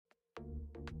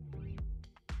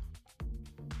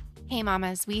Hey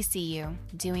mamas, we see you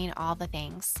doing all the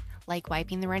things, like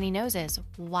wiping the runny noses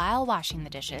while washing the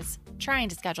dishes, trying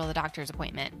to schedule the doctor's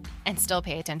appointment, and still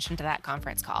pay attention to that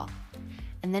conference call.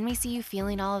 And then we see you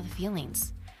feeling all of the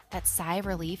feelings, that sigh of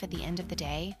relief at the end of the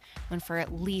day when for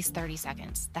at least 30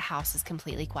 seconds the house is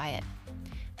completely quiet.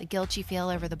 The guilt you feel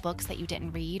over the books that you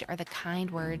didn't read or the kind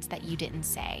words that you didn't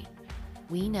say.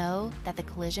 We know that the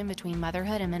collision between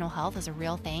motherhood and mental health is a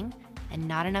real thing, and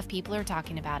not enough people are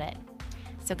talking about it.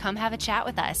 So come have a chat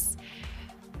with us.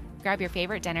 Grab your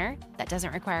favorite dinner that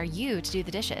doesn't require you to do the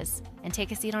dishes and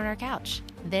take a seat on our couch.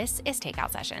 This is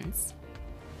Takeout Sessions.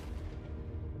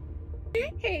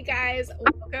 Hey guys,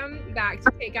 welcome back to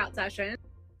Takeout Sessions.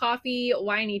 Coffee,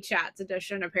 whiny chats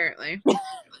edition, apparently.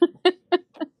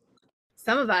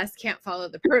 Some of us can't follow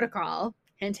the protocol,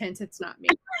 hint, it's not me.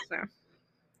 So.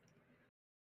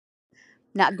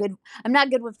 Not good. I'm not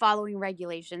good with following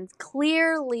regulations.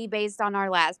 Clearly, based on our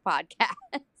last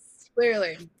podcast.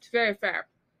 Clearly, it's very fair.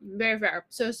 Very fair.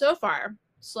 So far,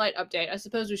 slight update. I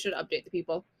suppose we should update the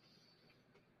people.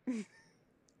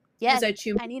 Yes, I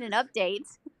need an update.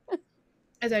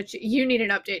 You need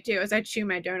an update too, as I chew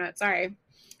my donut. Sorry.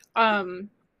 I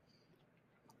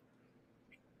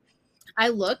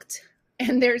looked,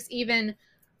 and there's even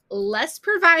less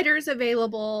providers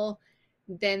available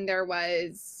than there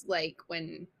was like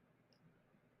when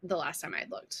the last time I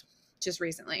looked, just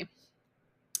recently.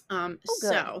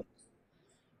 So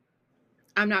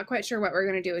I'm not quite sure what we're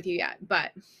going to do with you yet,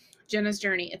 but Jenna's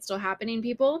journey, it's still happening,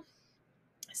 people.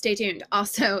 Stay tuned.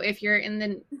 Also, if you're in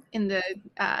the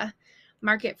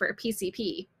market for a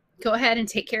PCP, go ahead and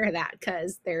take care of that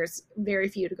because there's very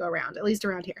few to go around, at least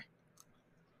around here.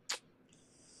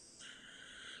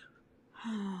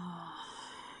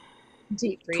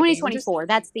 Deep breathing. 2024.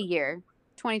 That's the year.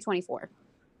 2024.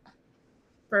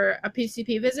 For a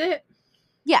PCP visit?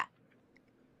 Yeah.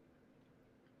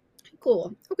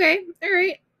 Cool. Okay. All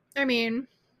right. I mean,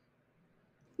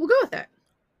 we'll go with it.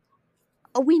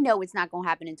 Oh, we know it's not going to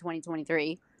happen in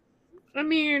 2023. I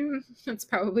mean, that's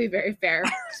probably very fair.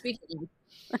 Speaking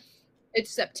of,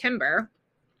 it's September.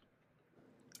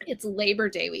 It's Labor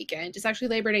Day weekend. It's actually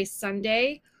Labor Day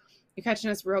Sunday. You're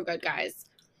catching us real good, guys.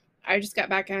 I just got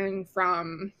back in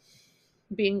from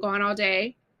being gone all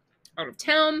day, out of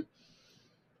town.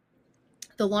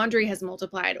 The laundry has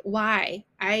multiplied. Why?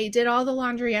 I did all the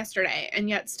laundry yesterday, and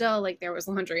yet still, like, there was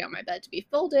laundry on my bed to be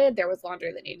folded. There was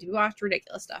laundry that needed to be washed.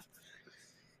 Ridiculous stuff.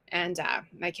 And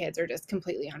my kids are just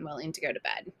completely unwilling to go to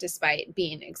bed, despite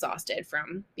being exhausted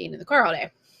from being in the car all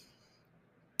day.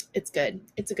 It's good.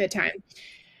 It's a good time.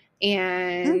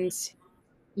 And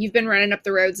you've been running up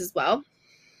the roads as well.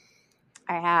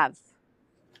 I have.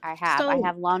 I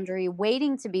have laundry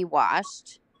waiting to be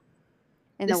washed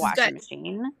in the washing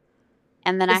machine.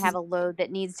 And then I have a load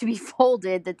that needs to be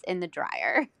folded that's in the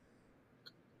dryer.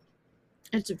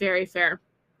 It's very fair.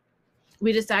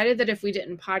 We decided that if we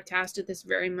didn't podcast at this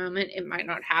very moment, it might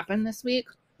not happen this week.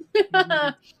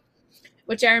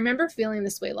 Which I remember feeling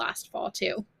this way last fall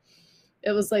too.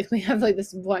 It was like we have like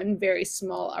this one very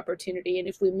small opportunity, and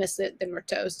if we miss it, then we're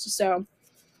toast. So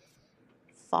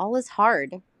fall is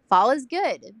hard. Fall is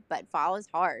good, but fall is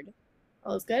hard.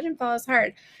 Fall is good and fall is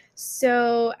hard.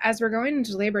 So as we're going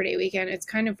into Labor Day weekend, it's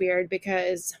kind of weird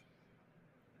because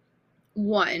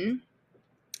one,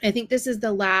 I think this is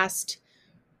the last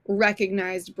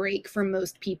recognized break for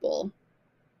most people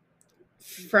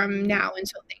from now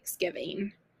until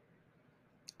Thanksgiving.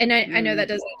 And I know that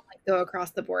doesn't like go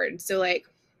across the board. So like,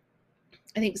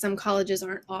 I think some colleges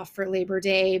aren't off for Labor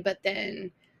Day, but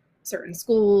then certain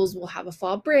schools will have a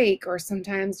fall break, or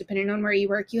sometimes depending on where you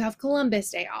work, you have Columbus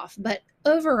Day off. But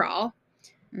overall,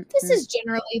 this is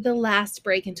generally the last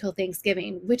break until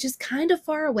Thanksgiving, which is kind of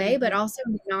far away, but also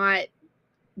not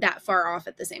that far off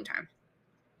at the same time.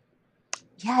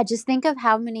 Yeah, just think of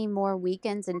how many more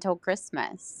weekends until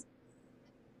Christmas.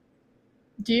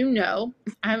 Do you know?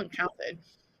 I haven't counted.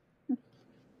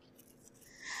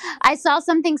 I saw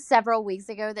something several weeks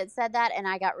ago that said that, and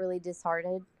I got really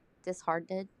disheartened.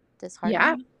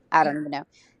 Yeah. I don't even know.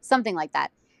 Something like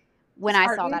that. When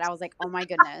I saw that, I was like, oh my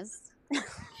goodness.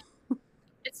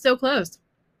 It's so close.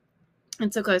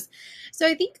 It's so close. So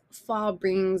I think fall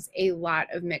brings a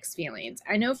lot of mixed feelings.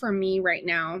 I know for me right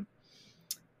now,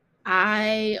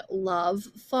 I love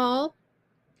fall.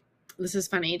 This is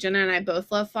funny. Jenna and I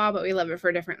both love fall, but we love it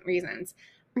for different reasons.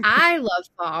 I love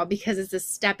fall because it's a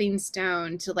stepping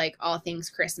stone to like all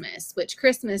things Christmas, which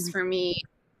Christmas for me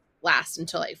lasts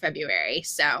until like February.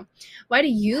 So why do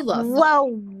you love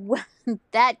fall? Whoa,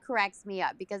 that cracks me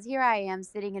up because here I am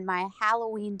sitting in my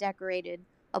Halloween decorated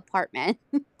apartment.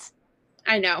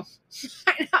 I know.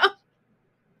 I know.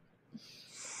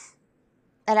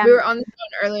 And we were on the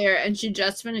phone earlier, and she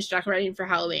just finished decorating for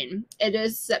Halloween. It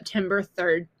is September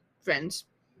 3rd, friends.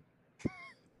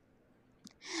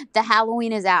 The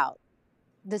Halloween is out.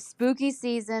 The spooky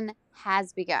season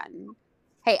has begun.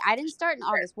 Hey, I didn't start in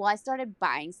August. Well, I started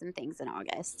buying some things in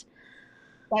August.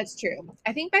 That's true.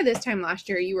 I think by this time last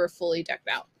year, you were fully decked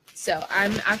out. So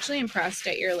I'm actually impressed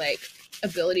at your like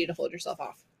ability to hold yourself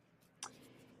off.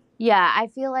 Yeah, I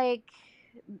feel like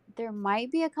there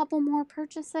might be a couple more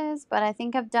purchases, but I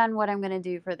think I've done what I'm going to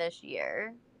do for this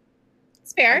year.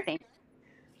 It's fair. I think.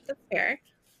 That's fair.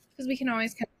 Because we can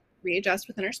always kind of readjust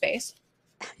within our space.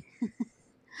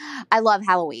 I love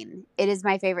Halloween. It is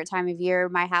my favorite time of year.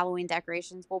 My Halloween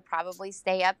decorations will probably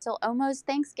stay up till almost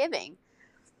Thanksgiving.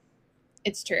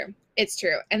 It's true. It's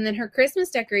true. And then her Christmas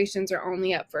decorations are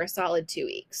only up for a solid 2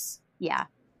 weeks. Yeah.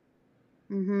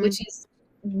 Mm-hmm. Which is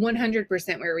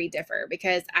 100% where we differ,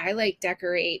 because I like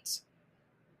decorate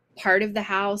part of the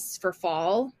house for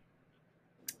fall,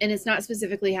 and it's not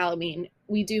specifically Halloween.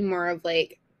 We do more of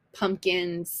like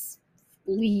pumpkins,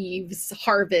 leaves,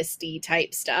 harvesty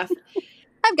type stuff.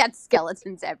 I've got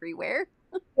skeletons everywhere.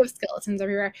 We have skeletons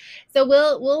everywhere. So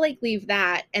we'll like leave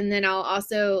that, and then I'll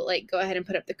also like go ahead and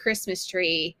put up the Christmas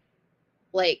tree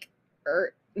like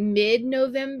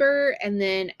mid-November, and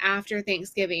then after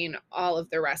Thanksgiving all of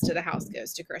the rest of the house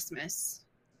goes to Christmas.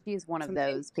 She's one of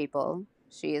those people.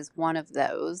 She is one of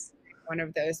those. One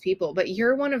of those people. But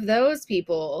you're one of those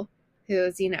people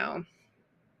who's, you know,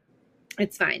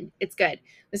 it's fine. It's good.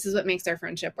 This is what makes our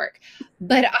friendship work.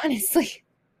 But honestly,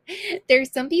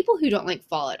 there's some people who don't like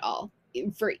fall at all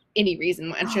for any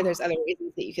reason. I'm sure there's other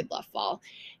reasons that you could love fall.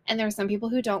 And there are some people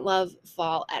who don't love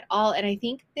fall at all. And I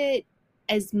think that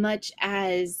as much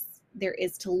as there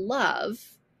is to love,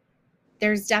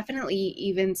 there's definitely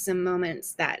even some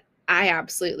moments that I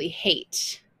absolutely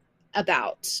hate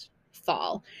about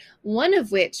fall. One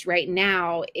of which right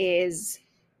now is,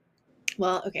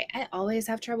 well, okay, I always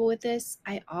have trouble with this.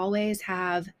 I always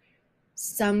have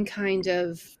some kind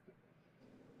of,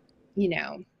 you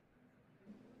know,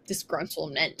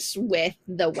 disgruntlement with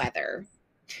the weather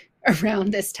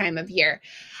around this time of year.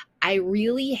 I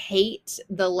really hate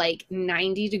the like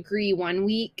 90-degree one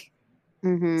week,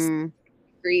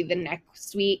 degree the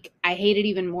next week. I hate it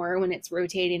even more when it's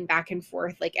rotating back and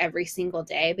forth like every single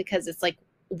day, because it's like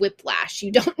whiplash.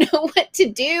 You don't know what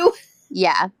to do.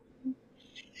 Yeah.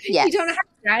 Yes. You don't know how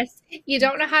to dress. You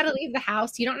don't know how to leave the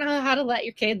house. You don't know how to let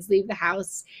your kids leave the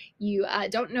house. You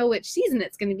don't know which season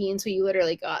it's going to be until you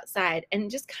literally go outside. And it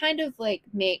just kind of like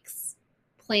makes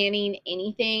planning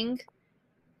anything,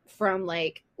 from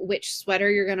like which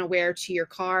sweater you're going to wear to your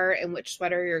car and which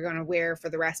sweater you're going to wear for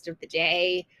the rest of the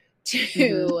day, to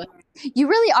you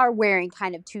really are wearing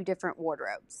kind of two different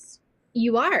wardrobes.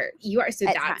 You are. So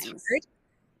at that's times. hard.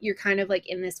 You're kind of like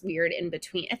in this weird in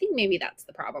between. I think maybe that's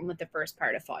the problem with the first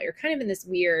part of fall. You're kind of in this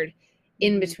weird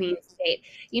in between state.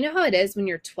 You know how it is when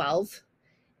you're 12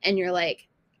 and you're like,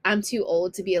 I'm too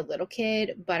old to be a little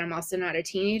kid, but I'm also not a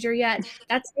teenager yet.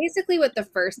 That's basically what the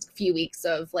first few weeks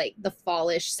of like the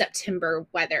fallish September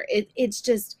weather. It's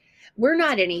just, we're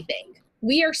not anything.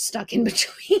 We are stuck in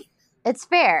between. It's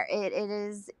fair. It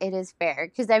is fair.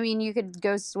 Because, I mean, you could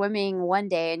go swimming one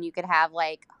day and you could have,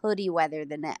 like, hoodie weather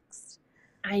the next.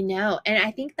 I know. And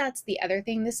I think that's the other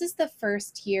thing. This is the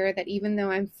first year that, even though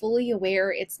I'm fully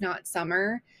aware it's not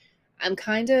summer,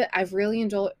 I've really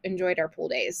enjoyed our pool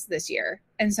days this year.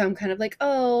 And so I'm kind of like,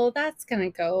 oh, that's going to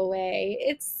go away.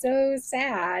 It's so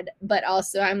sad. But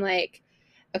also I'm like,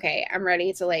 okay, I'm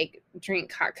ready to, like,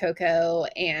 drink hot cocoa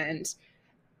and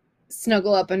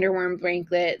snuggle up under warm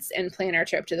blankets and plan our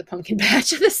trip to the pumpkin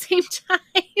patch at the same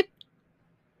time.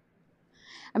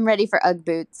 I'm ready for Ugg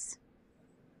boots.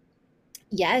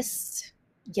 Yes.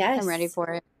 I'm ready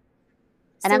for it.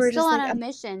 And I'm still on a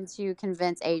mission to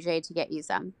convince AJ to get you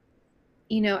some.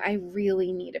 You know, I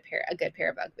really need a good pair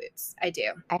of Ugg boots. I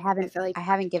do. I haven't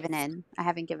given in. I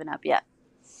haven't given up yet.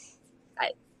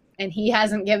 And he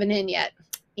hasn't given in yet.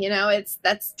 You know,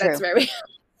 that's where we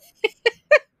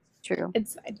True.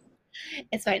 It's fine.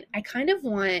 It's fine. I kind of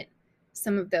want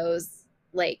some of those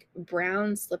like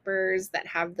brown slippers that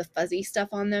have the fuzzy stuff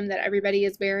on them that everybody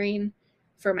is wearing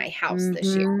for my house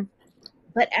this year.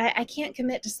 But I can't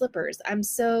commit to slippers. I'm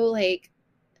so like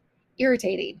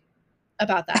irritated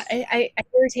about that. I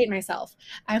irritate myself.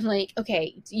 I'm like,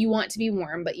 okay, you want to be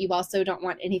warm, but you also don't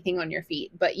want anything on your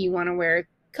feet, but you want to wear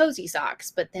cozy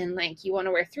socks, but then like you want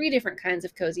to wear 3 different kinds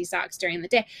of cozy socks during the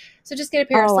day. So just get a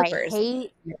pair of slippers.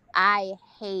 I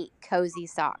hate cozy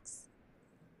socks.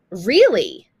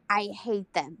 Really? I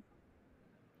hate them.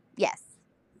 Yes.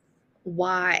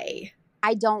 Why?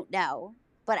 I don't know,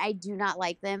 but I do not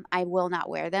like them. I will not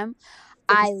wear them.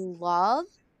 I love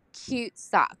cute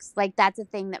socks. Like, that's a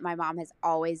thing that my mom has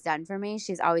always done for me.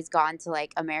 She's always gone to,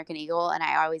 like, American Eagle, and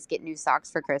I always get new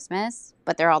socks for Christmas,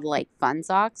 but they're all, like, fun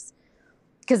socks.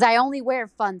 Because I only wear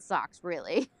fun socks,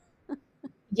 really.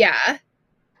 Yeah.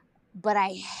 But I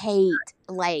hate,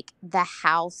 like, the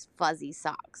house fuzzy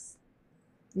socks.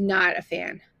 Not a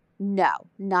fan. No,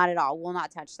 not at all. Will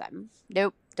not touch them.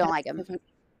 Nope, don't like them.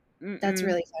 That's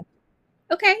really fun.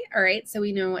 Okay, all right. So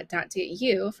we know what not to get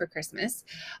you for Christmas.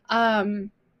 I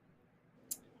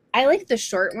like the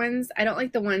short ones. I don't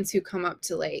like the ones who come up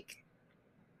to like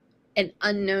an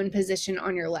unknown position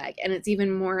on your leg, and it's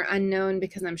even more unknown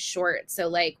because I'm short. So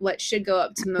like what should go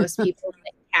up to most people,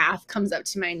 like calf, comes up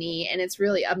to my knee, and it's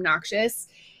really obnoxious.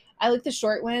 I like the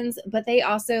short ones, but they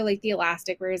also, like, the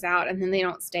elastic wears out and then they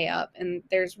don't stay up. And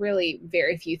there's really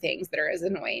very few things that are as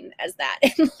annoying as that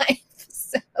in life.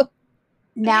 So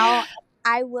now,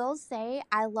 I will say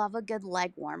I love a good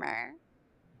leg warmer.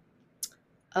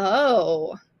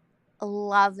 Oh.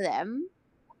 Love them.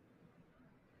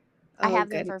 I have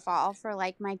good. them for fall for,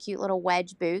 like, my cute little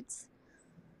wedge boots.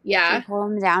 Yeah. So you pull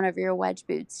them down over your wedge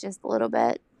boots just a little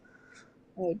bit.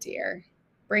 Oh, dear.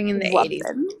 Bringing the Love 80s.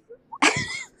 them.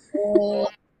 Full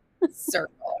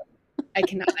circle. I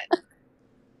cannot.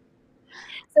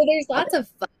 So there's lots of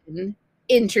fun,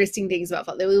 interesting things about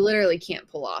fall that we literally can't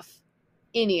pull off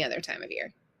any other time of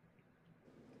year.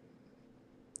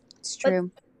 It's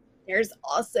true. But there's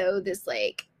also this,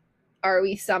 like, are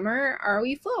we summer? Are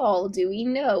we fall? Do we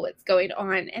know what's going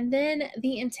on? And then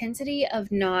the intensity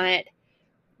of not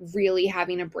really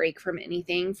having a break from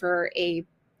anything for a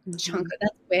chunk of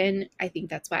that's when I think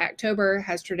that's why October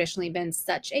has traditionally been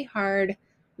such a hard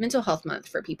mental health month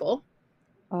for people.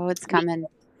 Oh, it's coming.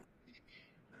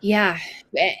 Yeah.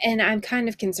 And I'm kind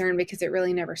of concerned because it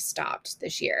really never stopped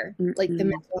this year. Like the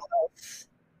mental health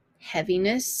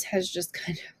heaviness has just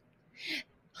kind of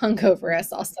hung over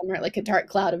us all summer like a dark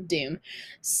cloud of doom.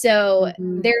 So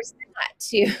there's that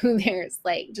too. There's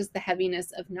like just the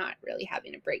heaviness of not really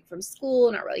having a break from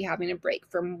school, not really having a break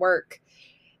from work.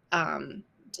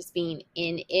 Just being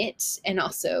in it and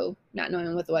also not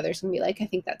knowing what the weather's going to be like. I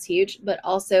think that's huge. But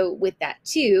also with that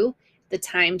too, the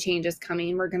time change is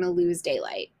coming. We're going to lose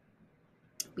daylight.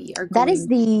 That is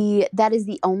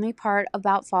the only part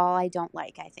about fall I don't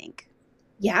like, I think.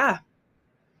 Yeah.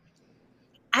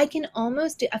 I feel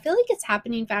like it's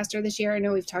happening faster this year. I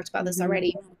know we've talked about this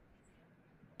already.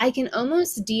 I can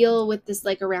almost deal with this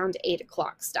like around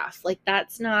 8:00 stuff. Like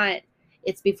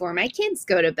it's before my kids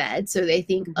go to bed. So they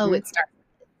think, oh, it's dark.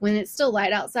 When it's still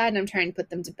light outside and I'm trying to put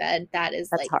them to bed,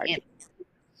 that's like hard.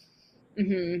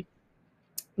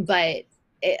 But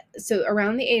so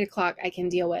around the 8:00 I can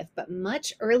deal with, but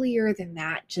much earlier than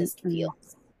that just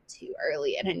feels too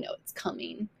early. And I know it's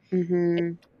coming.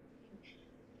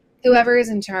 Whoever is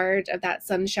in charge of that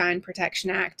Sunshine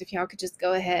Protection Act, if y'all could just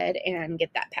go ahead and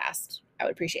get that passed, I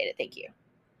would appreciate it. Thank you.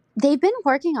 They've been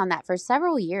working on that for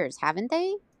several years, haven't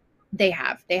they? They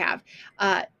have.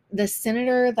 The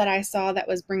senator that I saw that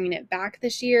was bringing it back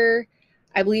this year,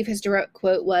 I believe his direct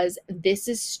quote was, "This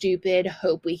is stupid.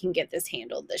 Hope we can get this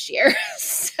handled this year."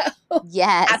 So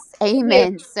yes.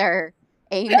 Amen, sir.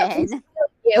 Amen. Thank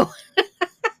you.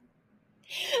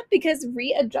 Because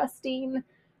readjusting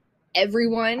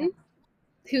everyone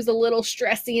who's a little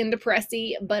stressy and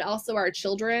depressy, but also our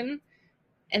children,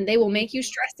 and they will make you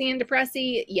stressy and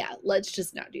depressy. Yeah, let's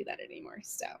just not do that anymore.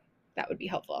 So that would be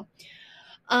helpful.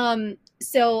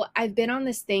 So I've been on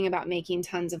this thing about making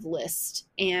tons of lists,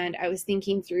 and I was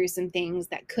thinking through some things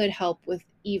that could help with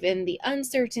even the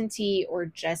uncertainty or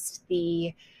just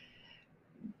the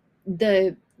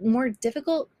more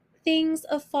difficult things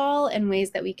of fall and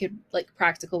ways that we could, like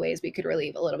practical ways we could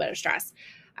relieve a little bit of stress.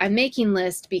 I'm making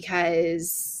lists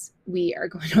because we are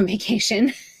going on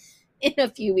vacation in a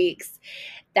few weeks.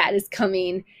 That is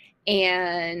coming,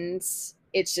 and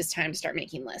it's just time to start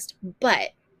making lists. But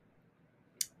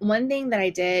one thing that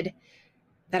I did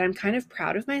that I'm kind of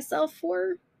proud of myself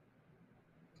for,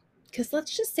 because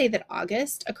let's just say that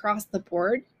August across the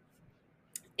board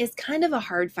is kind of a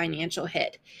hard financial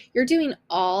hit. You're doing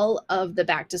all of the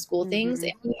back to school things.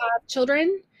 If you have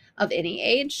children of any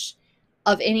age,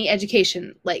 of any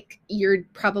education, like you're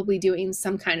probably doing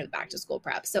some kind of back to school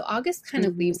prep. So August kind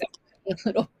of leaves a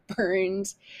little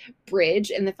burned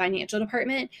bridge in the financial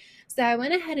department. So I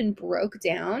went ahead and broke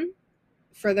down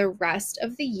for the rest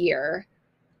of the year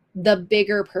the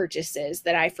bigger purchases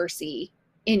that I foresee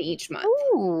in each month.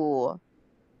 Ooh.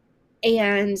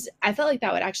 And I felt like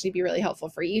that would actually be really helpful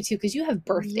for you too, because you have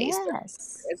birthdays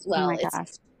as well. Oh my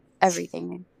gosh.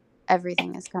 Everything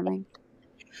is coming.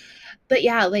 But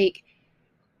yeah, like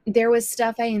there was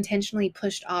stuff I intentionally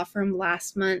pushed off from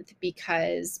last month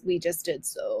because we just did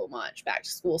so much back to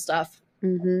school stuff.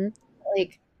 Mm-hmm.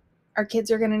 Like, our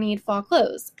kids are going to need fall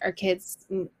clothes.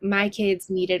 My kids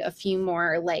needed a few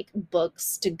more like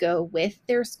books to go with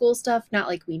their school stuff. Not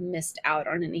like we missed out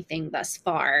on anything thus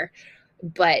far,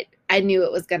 but I knew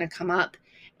it was going to come up,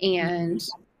 and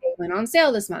they went on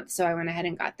sale this month. So I went ahead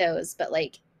and got those. But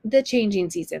like the changing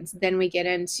seasons, then we get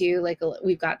into like,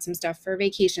 we've got some stuff for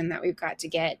vacation that we've got to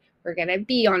get. We're going to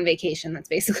be on vacation. That's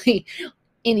basically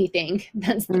anything.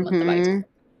 That's the month of October.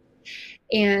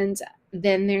 And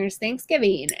then there's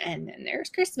Thanksgiving, and then there's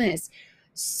Christmas.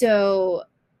 So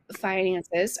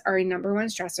finances are a number one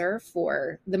stressor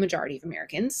for the majority of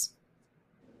Americans.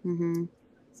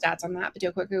 Stats on that, but do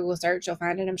a quick Google search, you'll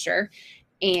find it, I'm sure.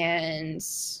 And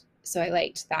so I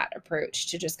liked that approach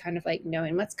to just kind of like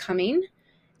knowing what's coming.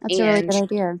 That's a really good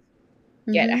idea.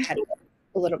 Get ahead of it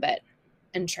a little bit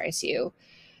and try to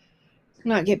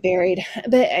not get buried.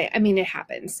 But I mean, it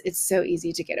happens. It's so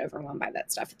easy to get overwhelmed by that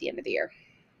stuff at the end of the year.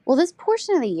 Well, this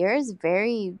portion of the year is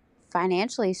very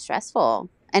financially stressful.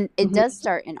 And it does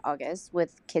start in August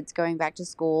with kids going back to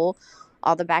school,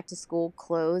 all the back to school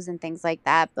clothes and things like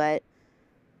that. But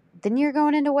then you're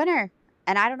going into winter.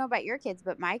 And I don't know about your kids,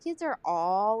 but my kids are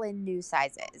all in new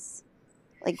sizes.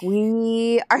 Like,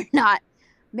 we are not,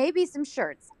 maybe some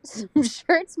shirts. Some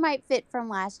shirts might fit from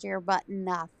last year, but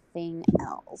nothing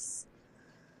else.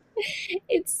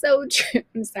 It's so true.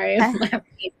 I'm sorry, I'm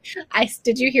laughing.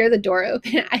 Did you hear the door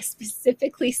open? I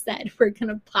specifically said we're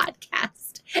gonna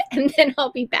podcast and then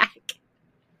I'll be back.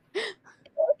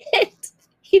 And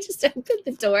he just opened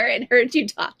the door and heard you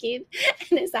talking,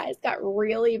 and his eyes got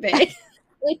really big.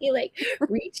 When he like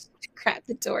reached to grab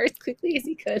the door as quickly as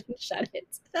he could and shut it.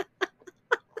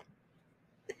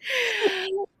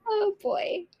 Oh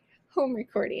boy, home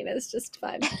recording is just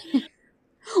fun.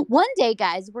 One day,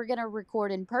 guys, we're going to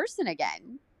record in person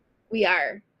again. We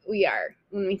are.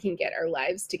 When we can get our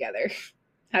lives together.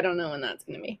 I don't know when that's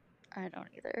going to be. I don't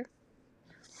either.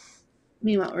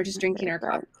 Meanwhile, we're just drinking our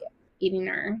coffee, eating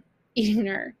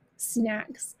our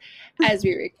snacks as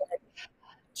we record.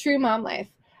 True mom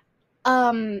life.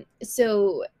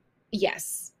 So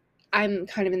yes, I'm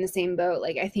kind of in the same boat.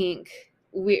 Like, I think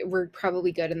we're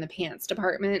probably good in the pants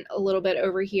department a little bit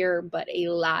over here, but a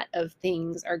lot of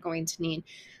things are going to need,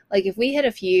 like, if we hit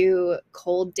a few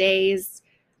cold days,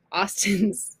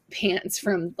 Austin's pants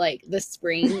from like the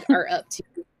spring are up to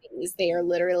these. They are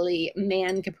literally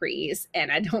man capris,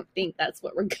 and I don't think that's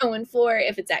what we're going for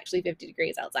if it's actually 50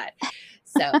 degrees outside.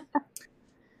 So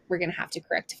we're going to have to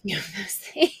correct a few of those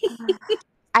things.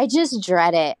 I just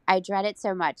dread it. I dread it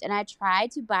so much. And I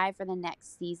tried to buy for the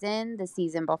next season, the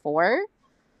season before,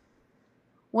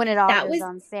 when it all was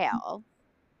on sale.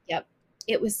 Yep.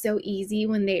 It was so easy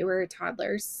when they were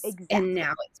toddlers. Exactly. And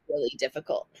now it's really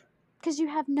difficult. Because you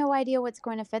have no idea what's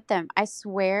going to fit them. I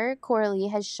swear Coralie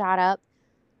has shot up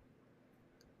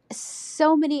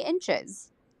so many inches.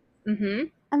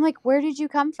 I'm like, where did you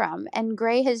come from? And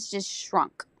Gray has just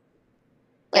shrunk.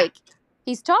 Like,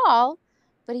 he's tall,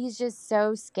 but he's just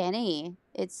so skinny.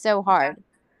 It's so hard.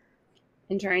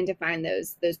 And trying to find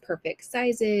those perfect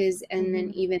sizes, and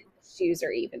then even shoes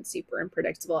are even super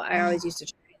unpredictable. I always used to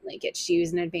try and like get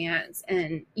shoes in advance,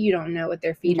 and you don't know what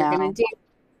their feet are going to do.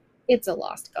 It's a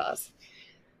lost cause.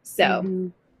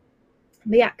 So,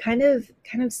 but yeah, kind of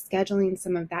scheduling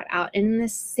some of that out. And in the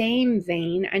same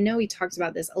vein, I know we talked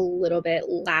about this a little bit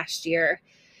last year.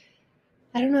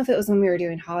 I don't know if it was when we were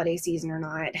doing holiday season or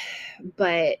not,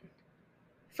 but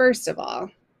first of all,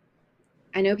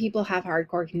 I know people have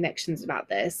hardcore convictions about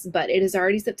this, but it is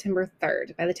already September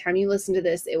 3rd. By the time you listen to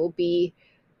this, it will be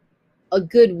a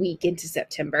good week into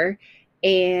September,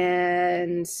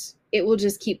 and it will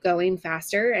just keep going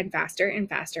faster and faster and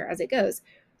faster as it goes.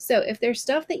 So if there's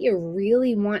stuff that you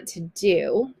really want to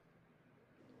do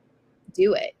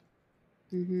it.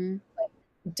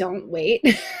 Don't wait.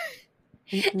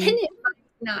 And it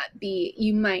might not be,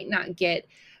 you might not get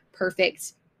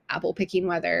perfect apple picking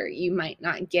weather. You might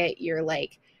not get your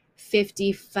like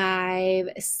 55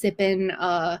 sipping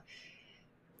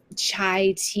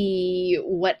chai tea,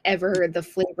 whatever the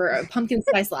flavor of pumpkin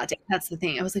spice latte. That's the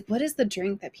thing. I was like, what is the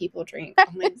drink that people drink? Oh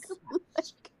my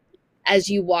gosh. As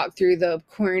you walk through the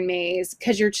corn maze,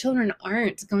 because your children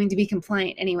aren't going to be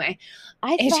compliant anyway.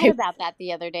 I thought about that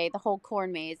the other day, the whole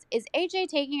corn maze. Is AJ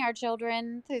taking our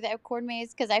children through the corn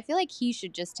maze? Because I feel like he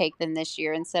should just take them this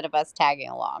year instead of us tagging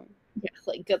along. Yeah,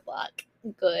 like, good luck.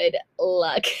 Good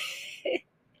luck.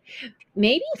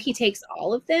 Maybe if he takes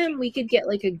all of them, we could get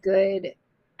like a good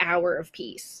hour of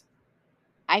peace.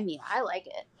 I mean, I like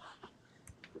it.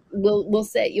 we'll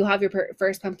sit. You'll have your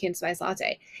first pumpkin spice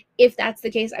latte. If that's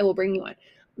the case, I will bring you one.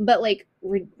 But like,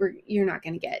 you're not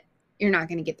gonna get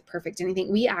the perfect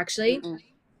anything. We actually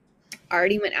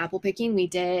already went apple picking.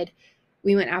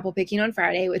 We went apple picking on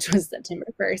Friday, which was September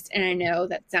 1st. And I know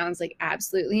that sounds like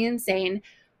absolutely insane,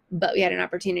 but we had an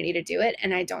opportunity to do it.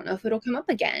 And I don't know if it'll come up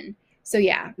again. So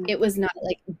yeah, it was not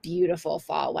like beautiful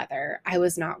fall weather. I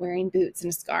was not wearing boots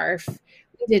and a scarf.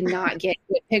 We did not get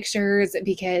good pictures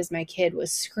because my kid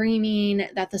was screaming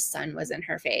that the sun was in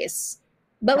her face.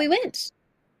 But we went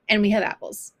and we have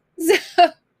apples. So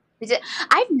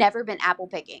I've never been apple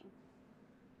picking.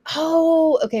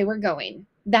 Oh, okay, we're going.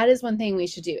 That is one thing we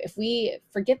should do. If we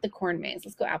forget the corn maze,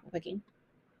 let's go apple picking.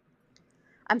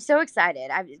 I'm so excited.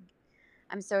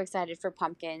 I'm so excited for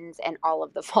pumpkins and all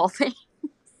of the fall things.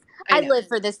 I live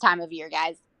for this time of year,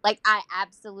 guys. Like, I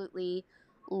absolutely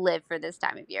live for this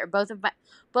time of year. Both of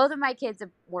my kids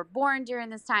were born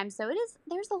during this time, so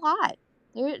there's a lot.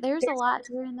 There's a lot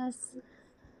during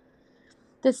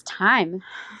this time.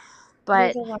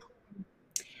 But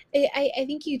I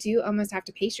think you do almost have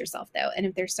to pace yourself, though. And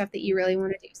if there's stuff that you really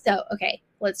want to do. So, okay,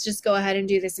 let's just go ahead and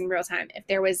do this in real time. I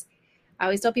always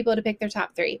tell people to pick their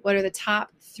top 3. What are the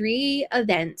top 3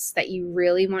 events that you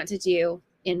really want to do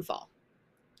in fall?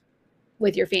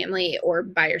 With your family or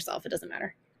by yourself, it doesn't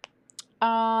matter.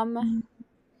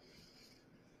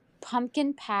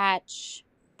 Pumpkin patch,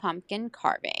 pumpkin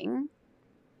carving.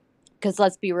 Because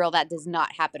let's be real, that does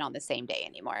not happen on the same day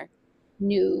anymore.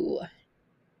 No.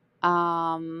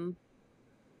 I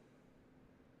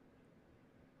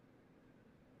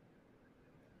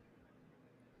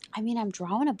mean, I'm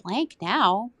drawing a blank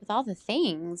now with all the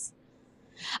things.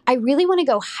 I really want to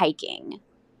go hiking.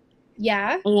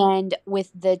 Yeah. And with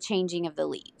the changing of the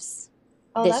leaves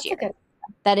this year.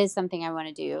 That is something I want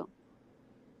to do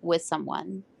with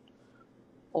someone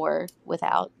or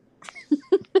without.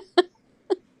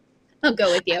 I'll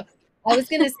go with you. I was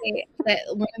going to say that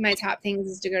one of my top things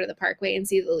is to go to the parkway and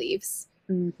see the leaves.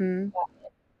 Mm-hmm.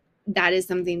 That is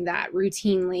something that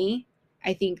routinely,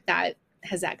 I think that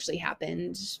has actually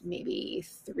happened maybe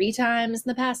 3 times in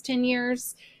the past 10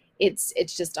 years. It's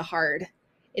just a hard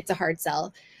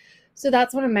sell. So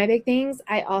that's one of my big things.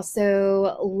 I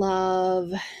also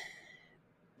love,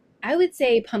 I would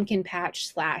say, pumpkin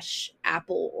patch /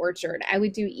 apple orchard. I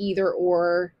would do either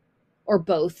or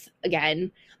both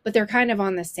again, but they're kind of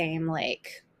on the same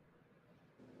like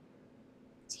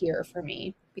tier for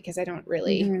me because I don't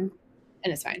really, and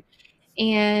it's fine.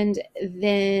 And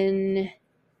then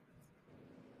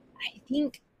I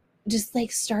think just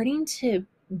like starting to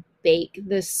bake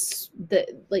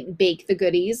the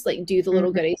goodies, like do the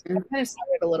little goodies. I kind of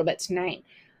started a little bit tonight,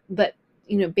 but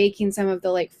baking some of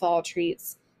the like fall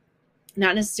treats,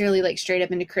 not necessarily like straight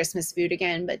up into Christmas food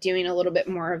again, but doing a little bit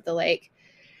more of the like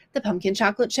the pumpkin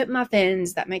chocolate chip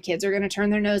muffins that my kids are going to turn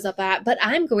their nose up at, but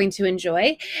I'm going to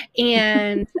enjoy.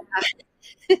 And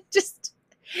just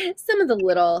some of the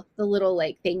little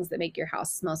like things that make your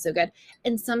house smell so good.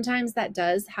 And sometimes that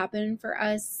does happen for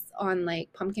us on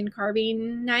like pumpkin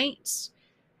carving night.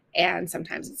 And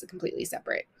sometimes it's a completely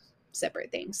separate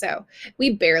thing. So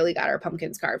we barely got our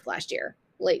pumpkins carved last year,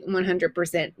 like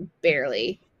 100%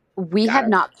 barely. We have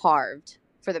not carved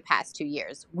for the past 2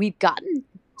 years. We've gotten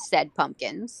said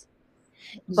pumpkins,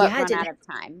 but run out of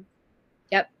time.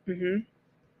 Yep.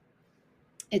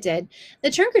 It did.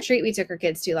 The trunk or treat we took our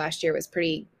kids to last year was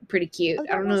pretty cute.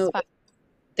 I don't know if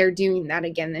they're doing that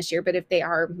again this year, but if they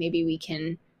are, maybe we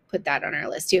can put that on our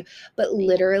list too. But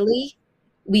literally,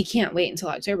 we can't wait until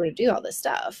October to do all this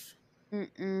stuff.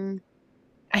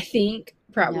 I think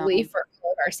probably for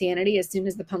all of our sanity, as soon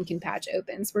as the pumpkin patch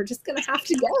opens, we're just gonna have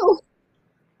to go.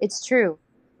 It's true.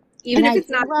 Even if it's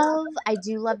not. I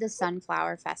do love the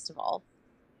Sunflower Festival.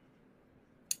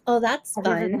 Oh, that's fun.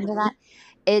 Have you ever been to that?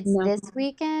 It's this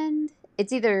weekend.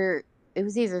 It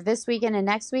was either this weekend and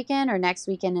next weekend, or next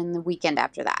weekend and the weekend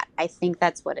after that. I think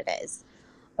that's what it is.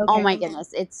 Okay. Oh my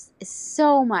goodness, it's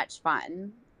so much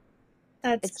fun.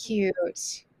 It's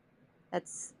cute.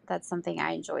 That's something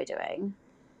I enjoy doing.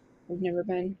 I've never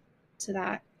been to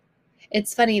that.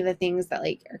 It's funny the things that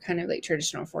like are kind of like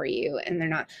traditional for you and they're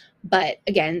not. But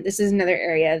again, this is another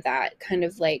area that kind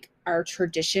of like our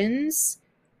traditions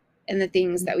and the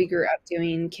things that we grew up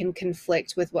doing can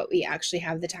conflict with what we actually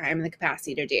have the time and the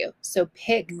capacity to do. So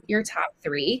pick your top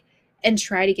 3 and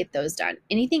try to get those done.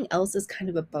 Anything else is kind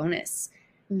of a bonus.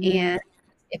 And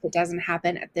if it doesn't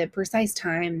happen at the precise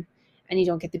time and you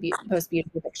don't get the most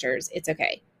beautiful pictures, it's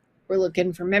okay. We're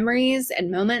looking for memories and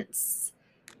moments,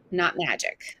 not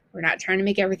magic. We're not trying to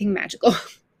make everything magical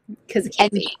because it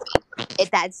can't be.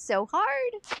 That's so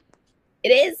hard. It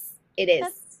is.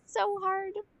 That's so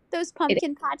hard. Those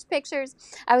pumpkin patch pictures.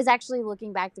 I was actually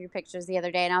looking back through pictures the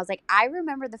other day, and I was like, I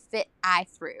remember the fit I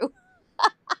threw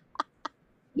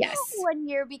Yes. one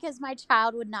year because my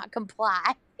child would not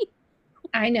comply.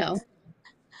 I know.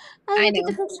 I look at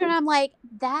the picture and I'm like,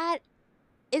 that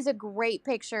is a great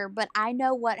picture, but I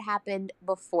know what happened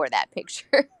before that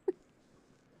picture.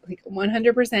 Like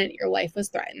 100% your life was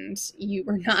threatened. You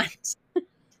were not.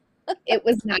 It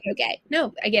was not okay.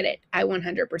 No, I get it. I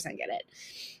 100% get it.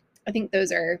 I think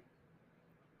those are,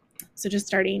 so just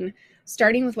starting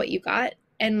with what you got,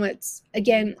 and what's,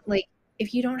 again, like,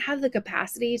 if you don't have the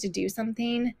capacity to do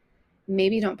something,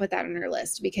 maybe don't put that on your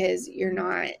list, because you're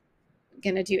not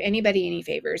going to do anybody any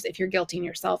favors if you're guilting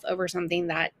yourself over something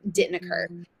that didn't occur,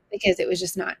 because it was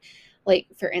just not. Like,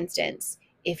 for instance,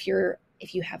 if you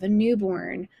have a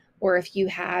newborn, or if you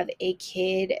have a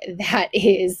kid that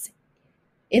is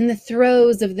in the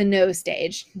throes of the no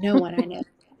stage, no one I know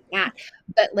that,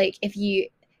 but like,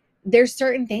 there's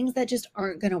certain things that just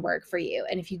aren't going to work for you.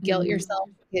 And if you guilt yourself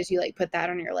because you like put that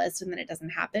on your list and then it doesn't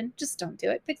happen, just don't do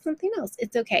it. Pick something else.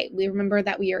 It's okay. We remember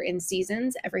that we are in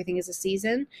seasons. Everything is a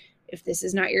season. If this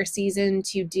is not your season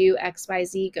to do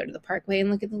XYZ, go to the parkway and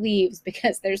look at the leaves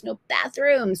because there's no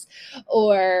bathrooms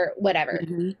or whatever.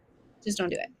 Just don't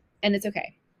do it. And it's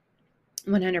okay.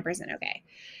 100% okay.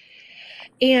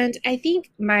 And I think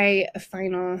my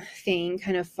final thing,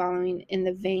 kind of following in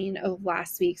the vein of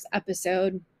last week's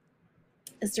episode,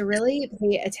 is to really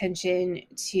pay attention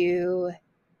to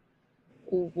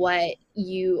what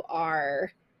you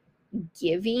are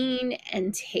giving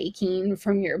and taking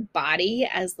from your body,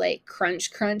 as like crunch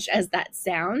as that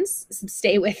sounds.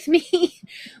 Stay with me.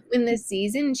 When the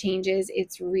season changes,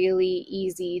 it's really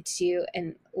easy to,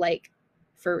 and like,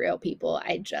 for real, people,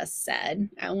 I just said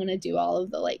I want to do all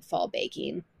of the like fall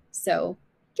baking. So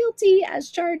guilty as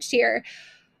charged here.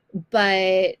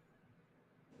 But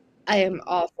I am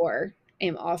all for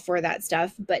that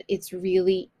stuff. But it's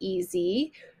really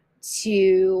easy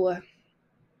to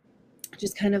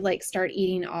just kind of like start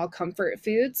eating all comfort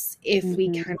foods if we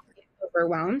kind of get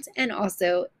overwhelmed. And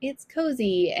also, it's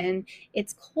cozy and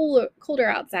it's colder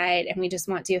outside and we just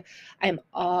want to. I'm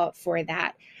all for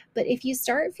that. But if you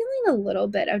start feeling a little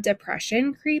bit of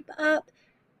depression creep up,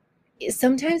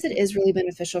 sometimes it is really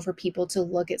beneficial for people to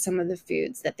look at some of the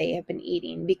foods that they have been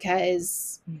eating,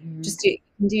 because just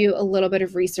do a little bit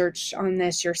of research on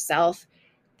this yourself.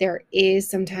 There is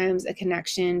sometimes a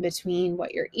connection between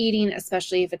what you're eating,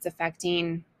 especially if it's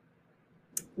affecting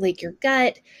like your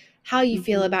gut, how you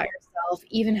feel about yourself,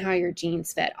 even how your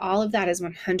genes fit. All of that is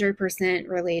 100%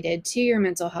 related to your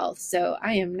mental health. So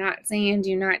I am not saying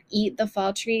do not eat the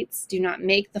fall treats, do not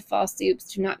make the fall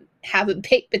soups, do not have a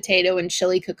baked potato and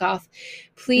chili cook-off.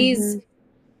 Please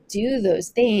do those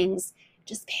things.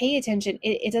 Just pay attention.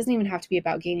 It doesn't even have to be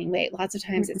about gaining weight. Lots of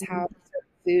times it's how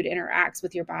food interacts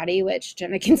with your body, which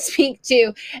Jenna can speak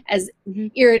to, as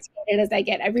irritated as I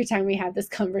get every time we have this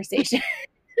conversation.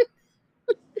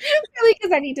 Really,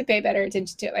 because I need to pay better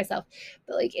attention to it myself.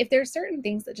 But like, if there's certain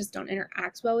things that just don't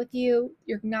interact well with you,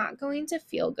 you're not going to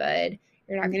feel good.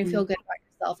 You're not going to feel good about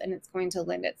yourself, and it's going to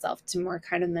lend itself to more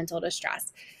kind of mental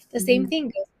distress. The same thing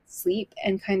goes with sleep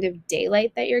and kind of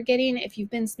daylight that you're getting. If you've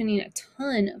been spending a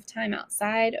ton of time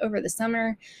outside over the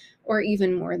summer, or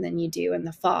even more than you do in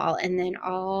the fall, and then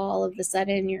all of a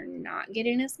sudden you're not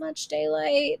getting as much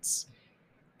daylight,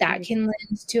 that can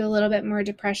lend to a little bit more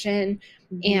depression,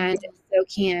 and so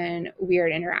can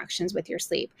weird interactions with your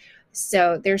sleep.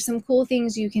 So there's some cool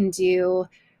things you can do.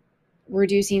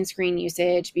 Reducing screen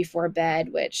usage before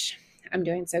bed, which I'm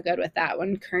doing so good with that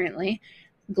one currently,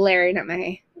 glaring at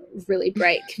my really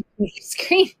bright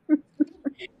screen.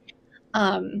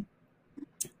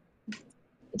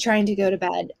 Trying to go to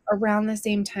bed around the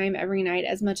same time every night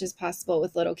as much as possible.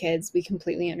 With little kids, we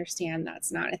completely understand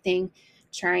that's not a thing.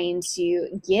 Trying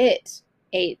to get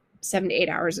 7 to 8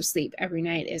 hours of sleep every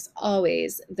night is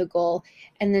always the goal.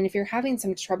 And then if you're having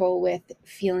some trouble with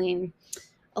feeling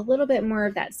a little bit more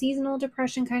of that seasonal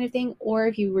depression kind of thing, or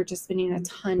if you were just spending a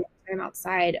ton of time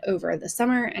outside over the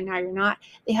summer and now you're not,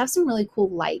 they have some really cool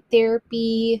light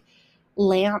therapy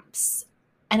lamps.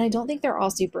 And I don't think they're all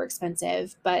super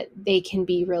expensive, but they can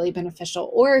be really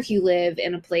beneficial. Or if you live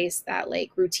in a place that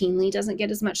like routinely doesn't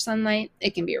get as much sunlight,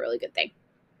 it can be a really good thing.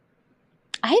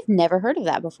 I've never heard of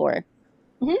that before.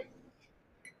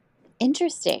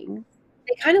 Interesting.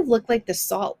 They kind of look like the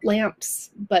salt lamps,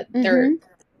 but they're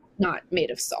not made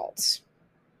of salt.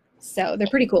 So they're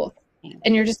pretty cool.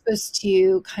 And you're just supposed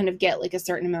to kind of get like a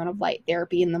certain amount of light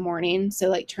therapy in the morning. So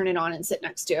like turn it on and sit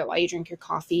next to it while you drink your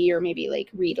coffee, or maybe like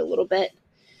read a little bit,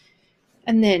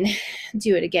 and then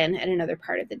do it again at another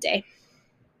part of the day.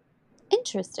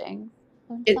 Interesting.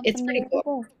 It's pretty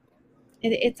cool.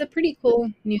 It's a pretty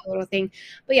cool new little thing.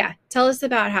 But yeah, tell us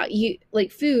about how you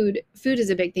like food. Food is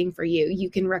a big thing for you. You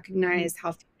can recognize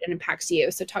how food impacts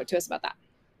you. So talk to us about that.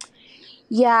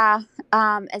 Yeah.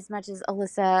 As much as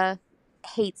Alyssa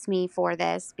hates me for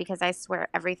this because I swear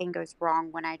everything goes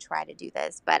wrong when I try to do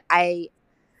this, but And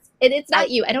it's not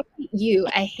you. I don't hate you.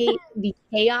 I hate the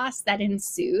chaos that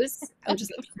ensues. I'll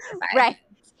just clarify. right.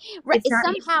 It's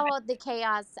not you. Somehow the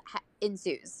chaos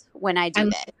ensues when I do I'm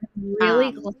this.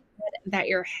 really glad that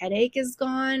your headache is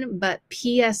gone, but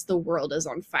P.S. the world is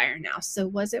on fire now. So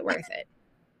was it worth it?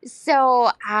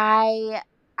 So I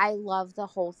love the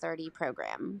Whole30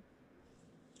 program.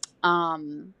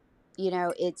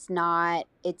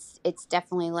 It's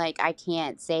definitely like, I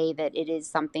can't say that it is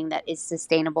something that is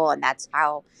sustainable and that's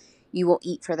how you will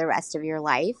eat for the rest of your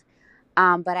life.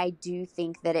 But I do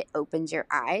think that it opens your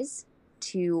eyes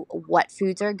to what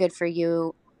foods are good for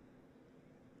you,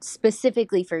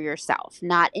 specifically for yourself,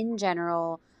 not in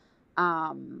general.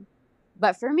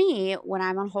 But for me, when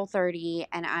I'm on Whole30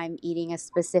 and I'm eating a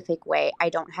specific way, I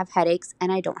don't have headaches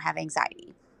and I don't have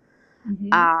anxiety.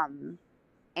 Mm-hmm.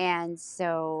 And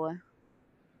so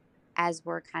as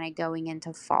we're kind of going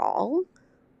into fall,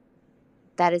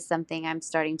 that is something I'm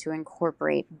starting to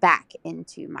incorporate back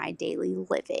into my daily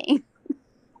living.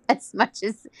 As much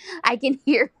as I can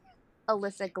hear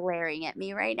Alyssa glaring at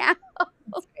me right now.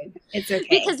 It's okay.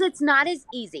 Because it's not as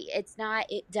easy. It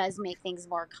does make things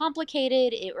more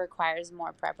complicated. It requires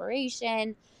more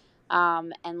preparation.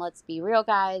 And let's be real,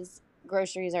 guys,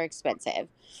 groceries are expensive.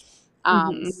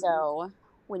 So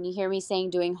when you hear me saying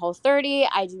doing Whole30,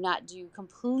 I do not do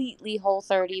completely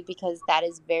Whole30 because that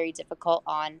is very difficult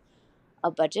on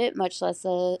a budget, much less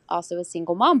also a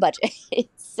single mom budget.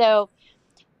 So,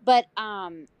 but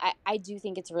I do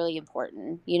think it's really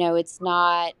important. It's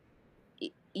not,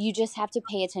 you just have to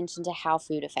pay attention to how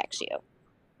food affects you.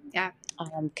 Yeah.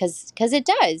 Because it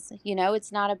does.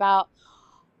 It's not about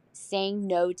saying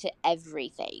no to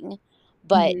everything,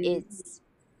 but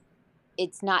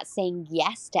it's not saying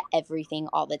yes to everything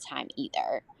all the time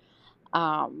either.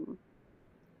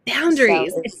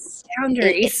 Boundaries. So It's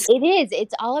boundaries. It is.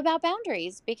 It's all about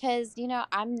boundaries because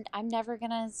I'm never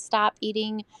gonna stop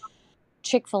eating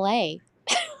Chick-fil-A.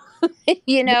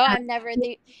 I'm never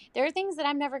there are things that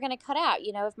I'm never gonna cut out.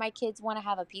 If my kids want to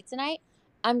have a pizza night,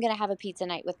 I'm gonna have a pizza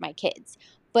night with my kids.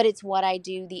 But it's what I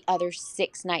do the other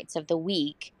 6 nights of the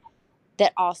week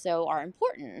that also are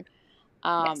important.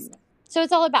 So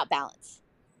it's all about balance.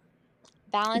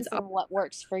 Balance and what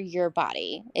works for your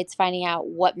body. It's finding out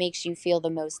what makes you feel the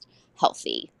most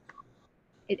healthy.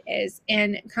 It is.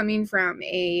 And coming from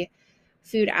a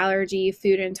food allergy,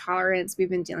 food intolerance, we've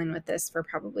been dealing with this for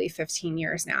probably 15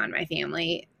 years now in my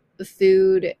family.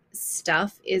 Food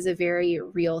stuff is a very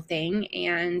real thing.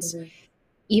 And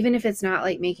even if it's not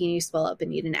like making you swell up and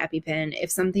need an EpiPen,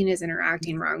 if something is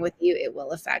interacting wrong with you, it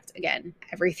will affect, again,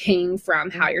 everything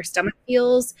from how your stomach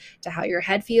feels to how your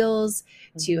head feels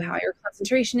to how your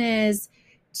concentration is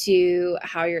to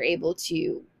how you're able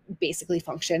to basically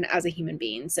function as a human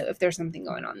being. So if there's something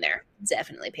going on there,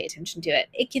 definitely pay attention to it.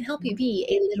 It can help you be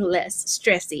a little less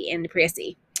stressy and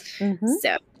depressy.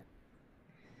 So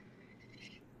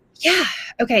yeah.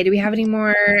 Okay. Do we have any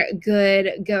more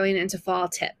good going into fall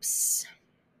tips?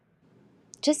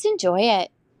 Just enjoy it.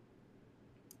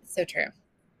 So true.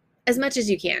 As much as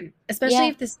you can, especially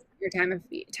if this is your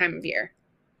time of year.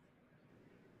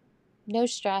 No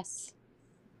stress.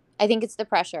 I think it's the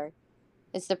pressure.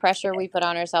 It's the pressure we put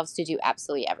on ourselves to do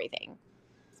absolutely everything.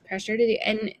 It's pressure to do,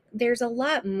 and there's a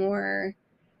lot more.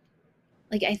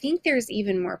 Like, I think there's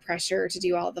even more pressure to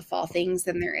do all the fall things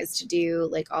than there is to do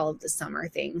like all of the summer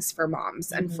things for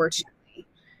moms, unfortunately.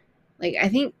 Like, I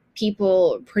think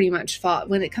people pretty much fall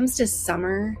when it comes to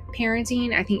summer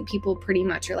parenting. I think people pretty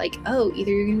much are like, oh,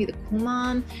 either you're gonna be the cool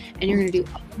mom and you're gonna do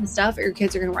all the stuff, or your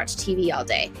kids are gonna watch TV all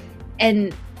day.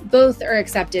 And both are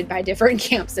accepted by different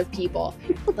camps of people.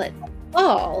 But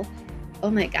oh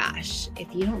my gosh, if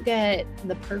you don't get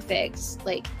the perfect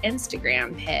like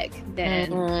Instagram pic,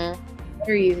 then what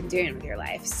are you even doing with your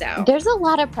life? So there's a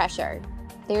lot of pressure.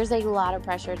 There's a lot of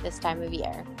pressure this time of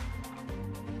year.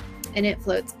 And it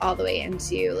floats all the way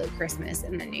into like Christmas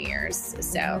and the New Year's.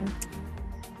 So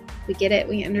we get it.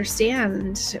 We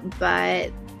understand.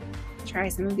 But try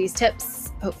some of these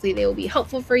tips. Hopefully they will be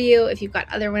helpful for you. If you've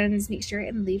got other ones, make sure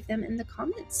and leave them in the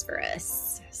comments for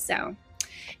us. So,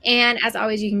 and as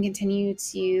always, you can continue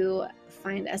to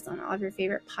find us on all of your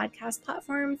favorite podcast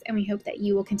platforms. And we hope that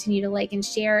you will continue to like and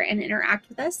share and interact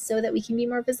with us so that we can be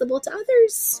more visible to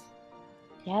others.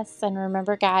 Yes. And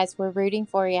remember, guys, we're rooting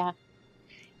for you.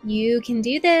 You can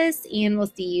do this, and we'll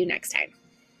see you next time.